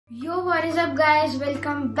Yo what is up guys,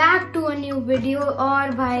 welcome back to a new video.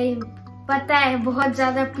 और भाई पता है बहुत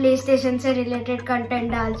ज्यादा प्ले स्टेशन से रिलेटेड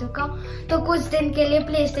कंटेंट डाल चुका हूँ, तो कुछ दिन के लिए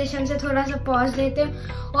प्ले स्टेशन से थोड़ा सा पॉज लेते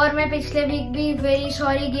हैं। और मैं पिछले वीक भी वेरी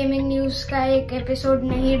सॉरी गेमिंग न्यूज का एक एपिसोड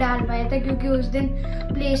नहीं डाल पाया था क्योंकि उस दिन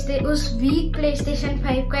उस वीक प्ले स्टेशन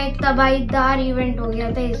 5 का एक तबाहीदार इवेंट हो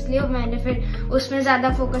गया था, इसलिए मैंने फिर उसमें ज्यादा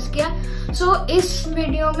फोकस किया। सो इस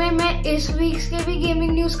वीडियो में मैं इस वीक्स के भी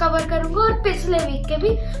गेमिंग न्यूज कवर करूंगा और पिछले वीक के भी।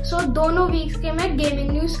 सो दोनों वीक्स के मैं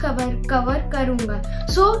गेमिंग न्यूज कवर करूंगा।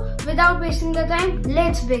 So without wasting the time,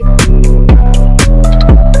 let's begin.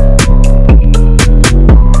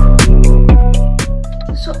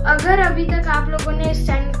 So, अगर अभी तक आप लोगों ने इस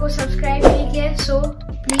चैनल को सब्सक्राइब नहीं किया, so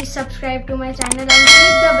please subscribe to my channel and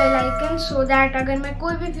click the bell icon so that अगर मैं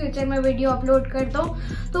कोई भी फ्यूचर में वीडियो अपलोड करता हूँ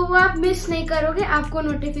तो वो आप मिस नहीं करोगे, आपको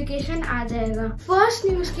नोटिफिकेशन आ जाएगा। फर्स्ट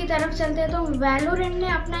न्यूज की तरफ चलते हैं तो वैलोरेंट ने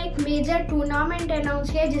अपना एक मेजर टूर्नामेंट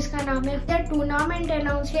अनाउंस किया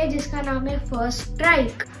जिसका नाम है first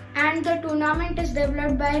strike and the tournament is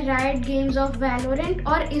developed by right games of Valorant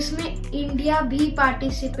और इसमें इंडिया भी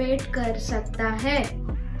पार्टिसिपेट कर सकता है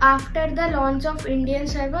after the launch of Indian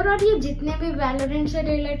server. और ये जितने भी वैलोरेंट से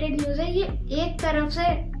रिलेटेड न्यूज है ये एक तरफ से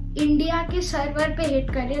इंडिया के सर्वर पे हिट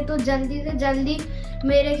कर रहे हैं, तो जल्दी से जल्दी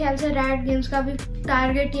मेरे ख्याल से राइट गेम्स का भी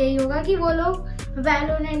टारगेट यही होगा कि वो लोग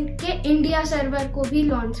वैलोरेंट के इंडिया सर्वर को भी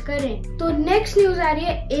लॉन्च करें। तो नेक्स्ट न्यूज आ रही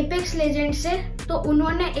है एपेक्स लेजेंड से। तो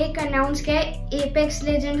उन्होंने एक अनाउंस किया है एपेक्स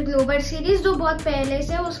लेजेंड ग्लोबल सीरीज, जो बहुत पहले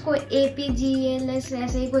से उसको APGLS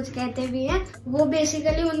ऐसे ही कुछ कहते भी हैं। वो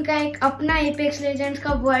बेसिकली उनका एक अपना एपेक्स लेजेंड्स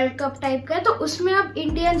का वर्ल्ड कप टाइप का है, तो उसमें अब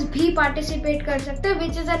इंडियंस भी पार्टिसिपेट कर सकते हैं,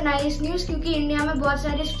 which is a nice news क्योंकि इंडिया में बहुत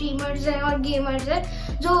सारे स्ट्रीमर्स हैं और गेमर्स हैं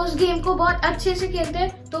जो उस गेम को बहुत अच्छे से खेलते हैं।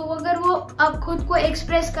 तो अगर वो अब खुद को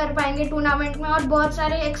एक्सप्रेस कर पाएंगे टूर्नामेंट में और बहुत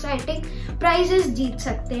सारे एक्साइटिंग प्राइजेस जीत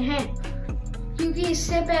सकते हैं, क्योंकि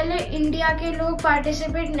इससे पहले इंडिया के लोग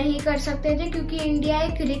पार्टिसिपेट नहीं कर सकते थे क्योंकि इंडिया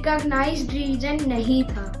एक रिकॉग्नाइज्ड रीजन नहीं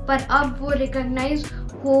था, पर अब वो रिकॉग्नाइज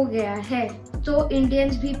हो गया है तो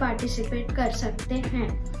इंडियंस भी पार्टिसिपेट कर सकते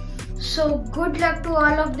हैं। So good luck to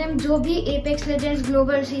all of them जो भी एपेक्स लेजेंड्स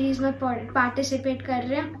ग्लोबल सीरीज में पार्टिसिपेट कर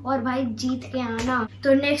रहे हैं, और भाई जीत के आना।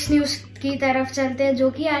 तो नेक्स्ट न्यूज की तरफ चलते हैं जो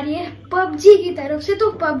कि आ रही है पबजी की तरफ से।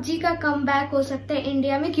 तो पबजी का कमबैक हो सकता है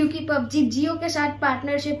इंडिया में क्योंकि पबजी जियो के साथ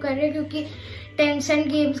पार्टनरशिप कर रहे हैं, क्योंकि टेंसेंट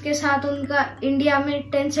गेम्स के साथ उनका इंडिया में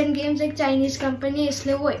टेंसेंट गेम्स एक चाइनीज कंपनी है,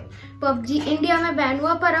 इसलिए वो पबजी इंडिया में बैन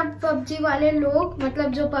हुआ। पर अब पबजी वाले लोग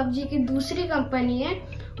मतलब जो पबजी की दूसरी कंपनी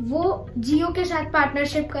है वो जियो के साथ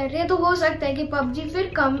पार्टनरशिप कर रही है, तो हो सकता है कि पबजी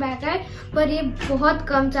फिर कम बैक आए, पर ये बहुत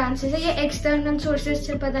कम चांसेस है। ये एक्सटर्नल सोर्सेज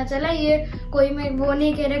से पता चला, ये कोई मैं वो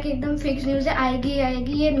नहीं कह रहा कि एकदम फिक्स न्यूज है आएगी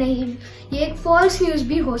ये नहीं, ये एक फॉल्स न्यूज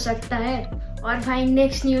भी हो सकता है। और भाई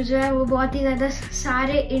नेक्स्ट न्यूज जो है वो बहुत ही ज्यादा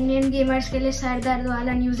सारे इंडियन गेमर्स के लिए सरदर्द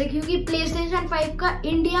वाला न्यूज है क्योंकि PlayStation 5 का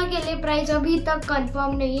इंडिया के लिए प्राइस अभी तक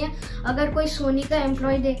कंफर्म नहीं है। अगर कोई सोनी का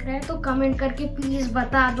एम्प्लॉय देख रहा है तो कमेंट करके प्लीज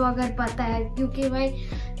बता दो अगर पता है, क्योंकि भाई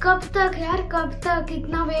कब तक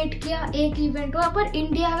इतना वेट किया, एक इवेंट हुआ, पर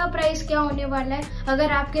इंडिया का प्राइस क्या होने वाला है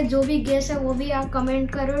अगर आपके जो भी गेस है वो भी आप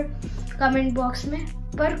कमेंट करो कमेंट बॉक्स में।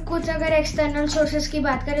 पर कुछ अगर एक्सटर्नल सोर्सेज की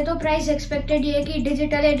बात करें तो प्राइस एक्सपेक्टेड ये है कि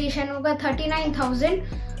डिजिटल एडिशन होगा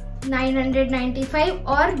 39,995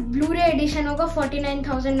 और ब्लूरे एडिशन होगा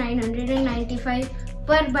 49,995।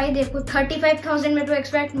 पर भाई देखो 35,000 में तो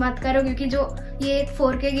एक्सपेक्ट मत करो क्योंकि जो ये एक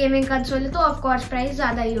 4K गेमिंग कंसोल है तो ऑफ कोर्स प्राइस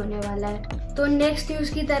ज्यादा ही होने वाला है। तो नेक्स्ट न्यूज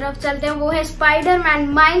की तरफ चलते हैं, वो है स्पाइडरमैन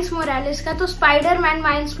माइल्स मोरालेस का। तो स्पाइडरमैन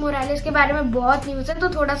माइल्स मोरालेस के बारे में बहुत न्यूज है, तो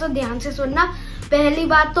थोड़ा सा ध्यान से सुनना। पहली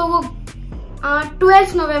बात तो वो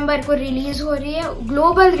 12 नवंबर को रिलीज हो रही है,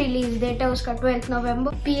 ग्लोबल रिलीज डेट है उसका 12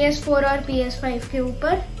 नवंबर PS4 और PS5 के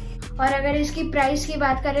ऊपर। और अगर इसकी प्राइस की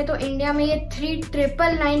बात करें तो इंडिया में ये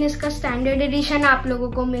 3,999 इसका स्टैंडर्ड एडिशन आप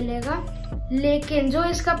लोगों को मिलेगा, लेकिन जो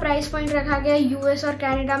इसका प्राइस पॉइंट रखा गया है US और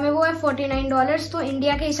कनाडा में वो है $49। तो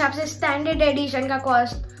इंडिया के हिसाब से स्टैंडर्ड एडिशन का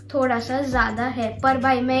कॉस्ट थोड़ा सा ज्यादा है। पर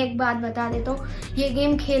भाई मैं एक बात बता देता हूँ, ये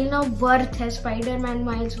गेम खेलना वर्थ है स्पाइडरमैन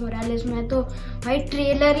माइल्स मोरालेस में। तो भाई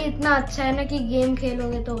ट्रेलर ही इतना अच्छा है ना कि गेम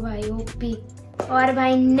खेलोगे तो भाई ओपी। और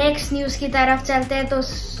भाई नेक्स्ट न्यूज की तरफ चलते हैं, तो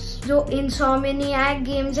जो इनसोम्नियाक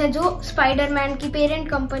गेम्स है जो स्पाइडरमैन की पेरेंट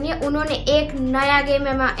कंपनी है, उन्होंने एक नया गेम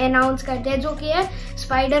अनाउंस कर दिया जो कि है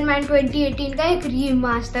स्पाइडरमैन 2018 का एक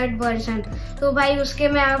रीमास्टर्ड वर्जन। तो भाई उसके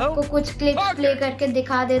मैं आपको कुछ क्लिप्स प्ले करके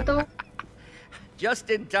दिखा देता हूँ।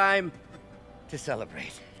 Just in time to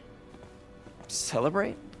celebrate.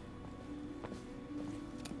 Celebrate?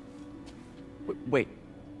 Wait.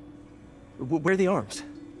 Where are the arms?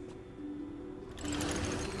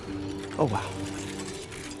 Oh wow.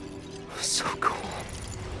 So cool.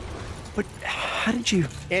 But How did you...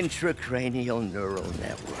 Intracranial neural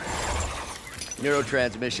network.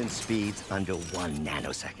 Neurotransmission speeds under 1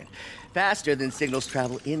 nanosecond. Faster than signals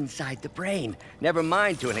travel inside the brain. Never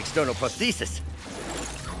mind to an external prosthesis.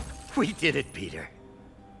 We did it, Peter.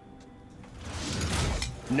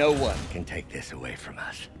 No one can take this away from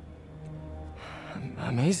us.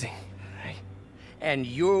 Amazing. And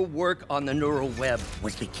your work on the neural web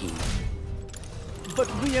was the key. But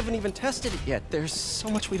we haven't even tested it yet. There's so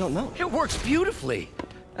much we don't know. It works beautifully.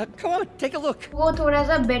 Come on, take a look. वो थोड़ा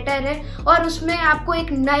सा better है और उसमें आपको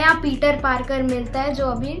एक नया Peter Parker मिलता है जो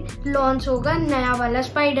अभी लॉन्च होगा, नया वाला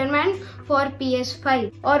स्पाइडरमैन फॉर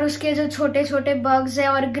PS5 और उसके जो छोटे छोटे बग्स है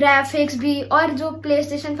और ग्राफिक्स भी और जो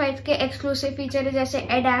PlayStation 5 के एक्सक्लूसिव फीचर है जैसे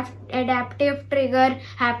एडेप्टिव ट्रिगर,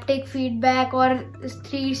 हैप्टिक फीडबैक और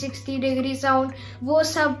 360 डिग्री साउंड, वो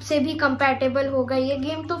सब से भी कंपैटिबल होगा ये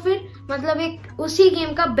गेम। तो फिर मतलब एक उसी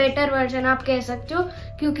गेम का बेटर वर्जन आप कह सकते हो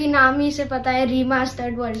क्योंकि नाम ही से पता है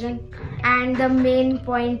remastered version. And the main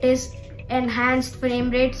point is enhanced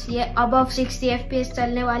frame rates, ये अबव 60 FPS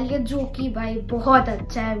चलने वाली है जो कि भाई बहुत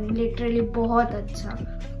अच्छा है, लिटरली बहुत अच्छा।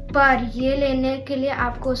 पर ये लेने के लिए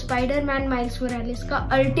आपको स्पाइडरमैन माइल्स मोरालेस का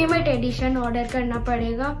अल्टीमेट एडिशन ऑर्डर करना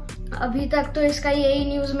पड़ेगा। अभी तक तो इसका यही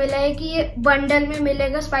न्यूज मिला है कि ये बंडल में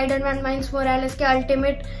मिलेगा, स्पाइडरमैन माइल्स मोरालेस के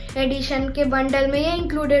अल्टीमेट एडिशन के बंडल में ये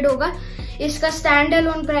इंक्लूडेड होगा। इसका स्टैंड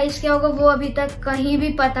अलोन प्राइस क्या होगा वो अभी तक कहीं भी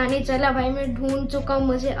पता नहीं चला भाई, मैं ढूंढ चुका हूँ,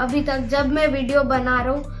 मुझे अभी तक जब मैं वीडियो बना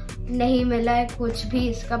रहा हूँ नहीं मिला है कुछ भी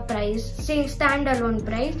इसका प्राइस, स्टैंड अलोन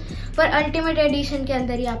प्राइस, पर अल्टीमेट एडिशन के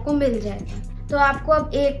अंदर ही आपको मिल जाएगा। तो आपको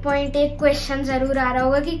अब एक क्वेश्चन जरूर आ रहा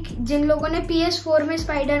होगा कि जिन लोगों ने PS4 में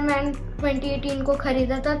स्पाइडरमैन 2018 को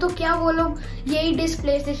खरीदा था तो क्या वो लोग यही डिस्क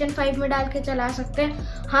PlayStation 5 में डाल के चला सकते हैं?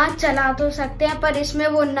 हाँ, चला तो सकते हैं, पर इसमें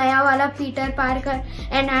वो नया वाला Peter Parker,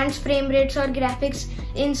 enhanced frame rates और ग्राफिक्स,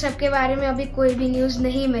 इन सब के बारे में अभी कोई भी न्यूज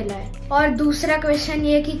नहीं मिला है। और दूसरा क्वेश्चन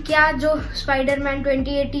ये कि क्या जो स्पाइडरमैन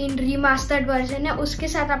 2018 रीमास्टर्ड वर्जन है उसके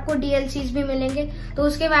साथ आपको DLCs भी मिलेंगे? तो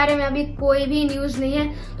उसके बारे में अभी कोई भी न्यूज नहीं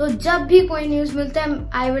है। तो जब भी कोई न्यूज मिलता है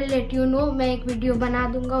I will let you know, मैं एक वीडियो बना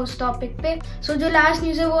दूंगा उस टॉपिक पे। सो जो लास्ट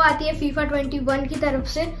न्यूज है वो आती है FIFA 21 की तरफ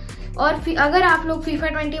से, और अगर आप लोग FIFA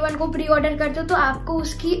 21 को प्री ऑर्डर करते हो तो आपको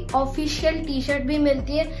उसकी ऑफिशियल टी-शर्ट भी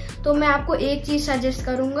मिलती है। तो मैं आपको एक चीज सजेस्ट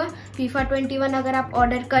करूंगा, FIFA 21 अगर आप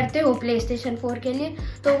ऑर्डर करते हो PlayStation 4 के लिए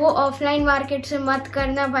तो वो ऑफलाइन मार्केट से मत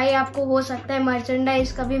करना भाई, आपको हो सकता है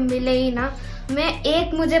मर्चेंडाइज कभी मिले ही ना।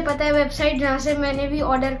 मुझे पता है वेबसाइट जहाँ से मैंने भी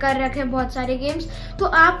ऑर्डर कर रखे बहुत सारे गेम्स,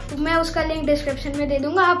 तो मैं उसका लिंक डिस्क्रिप्शन में दे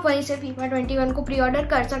दूंगा, आप वहीं से FIFA 21 को प्री ऑर्डर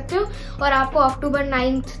कर सकते हो और आपको अक्टूबर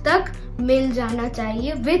 9 तक मिल जाना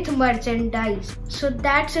चाहिए with merchandise. So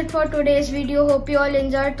that's it for today's video, hope you all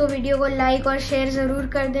enjoyed. तो वीडियो को लाइक और शेयर जरूर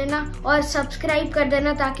कर देना और सब्सक्राइब कर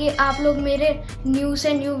देना ताकि आप लोग मेरे न्यू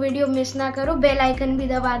से न्यू वीडियो मिस ना करो। बेल आइकन भी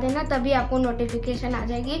दबा देना तभी आपको नोटिफिकेशन आ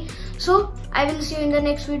जाएगी। सो I will see you in the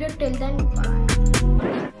next video, till then bye.